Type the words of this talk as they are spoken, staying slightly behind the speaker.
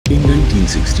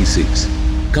1966,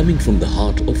 coming from the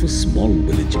heart of a small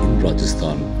village in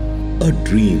Rajasthan, a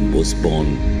dream was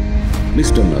born.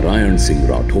 Mr. Narayan Singh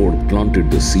Rathod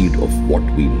planted the seed of what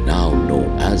we now know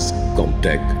as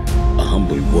Comptech, a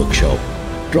humble workshop,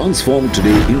 transformed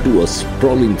today into a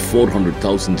sprawling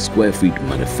 400,000 square feet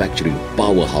manufacturing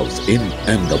powerhouse in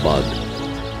Ahmedabad.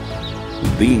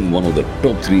 Being one of the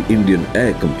top 3 Indian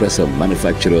air compressor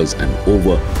manufacturers and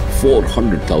over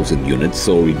 400,000 units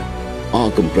sold, our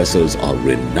compressors are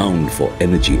renowned for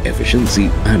energy efficiency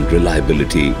and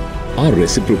reliability. Our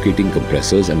reciprocating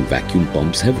compressors and vacuum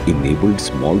pumps have enabled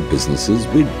small businesses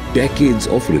with decades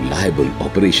of reliable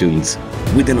operations.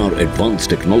 Within our advanced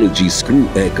technology, screw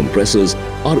air compressors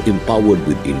are empowered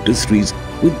with industries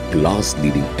with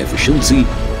class-leading efficiency,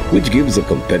 which gives a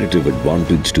competitive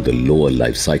advantage to the lower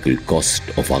life cycle cost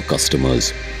of our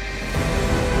customers.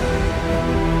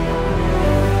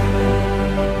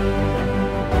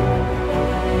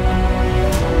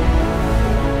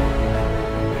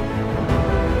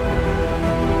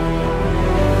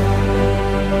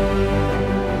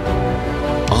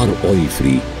 Our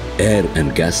oil-free air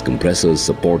and gas compressors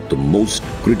support the most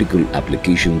critical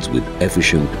applications with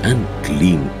efficient and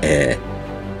clean air.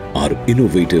 Our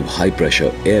innovative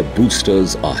high-pressure air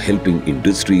boosters are helping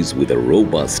industries with a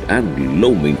robust and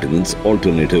low-maintenance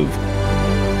alternative.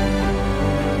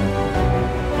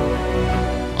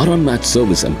 Our unmatched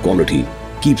service and quality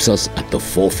keeps us at the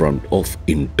forefront of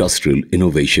industrial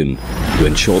innovation to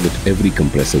ensure that every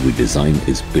compressor we design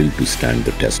is built to stand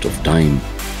the test of time.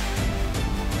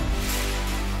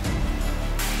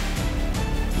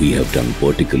 We have done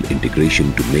vertical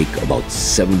integration to make about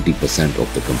 70%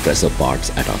 of the compressor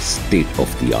parts at our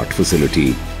state-of-the-art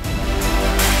facility.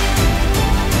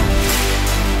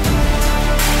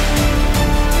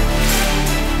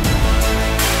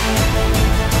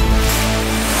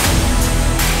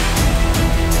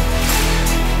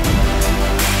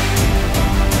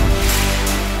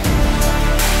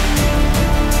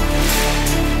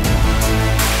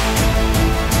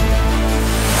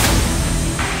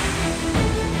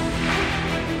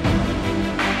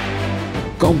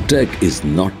 Comptech is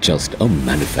not just a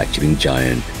manufacturing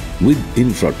giant. With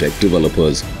Infratech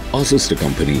Developers, our sister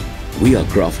company, we are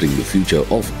crafting the future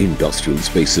of industrial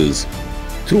spaces.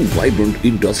 Through vibrant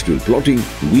industrial plotting,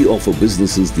 we offer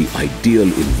businesses the ideal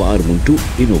environment to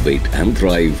innovate and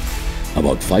thrive.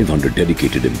 About 500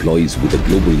 dedicated employees with a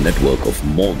global network of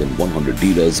more than 100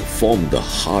 dealers form the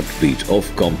heartbeat of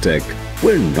Comptech.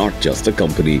 We're not just a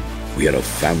company, we are a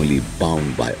family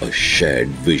bound by a shared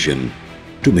vision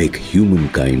to make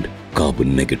humankind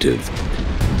carbon negative.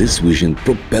 This vision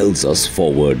propels us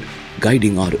forward,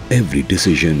 guiding our every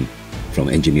decision, from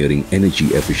engineering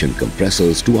energy-efficient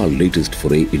compressors to our latest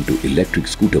foray into electric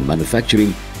scooter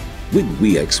manufacturing with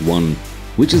VX1,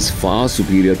 which is far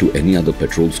superior to any other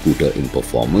petrol scooter in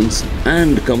performance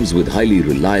and comes with highly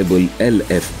reliable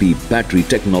LFP battery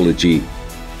technology,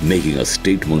 making a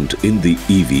statement in the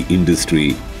EV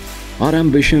industry. Our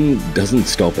ambition doesn't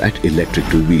stop at electric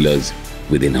two-wheelers.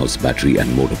 With in-house battery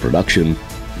and motor production,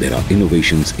 there are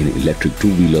innovations in electric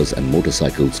two-wheelers and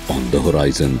motorcycles on the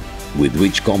horizon, with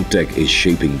which Comptech is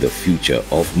shaping the future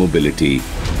of mobility.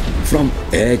 From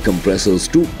air compressors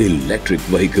to electric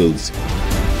vehicles.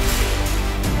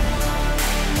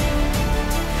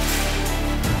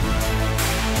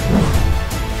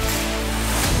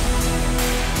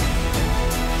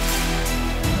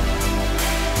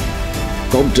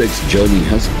 Comptech's journey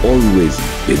has always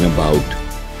been about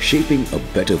shaping a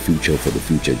better future for the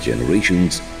future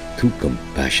generations through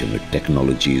compassionate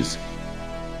technologies.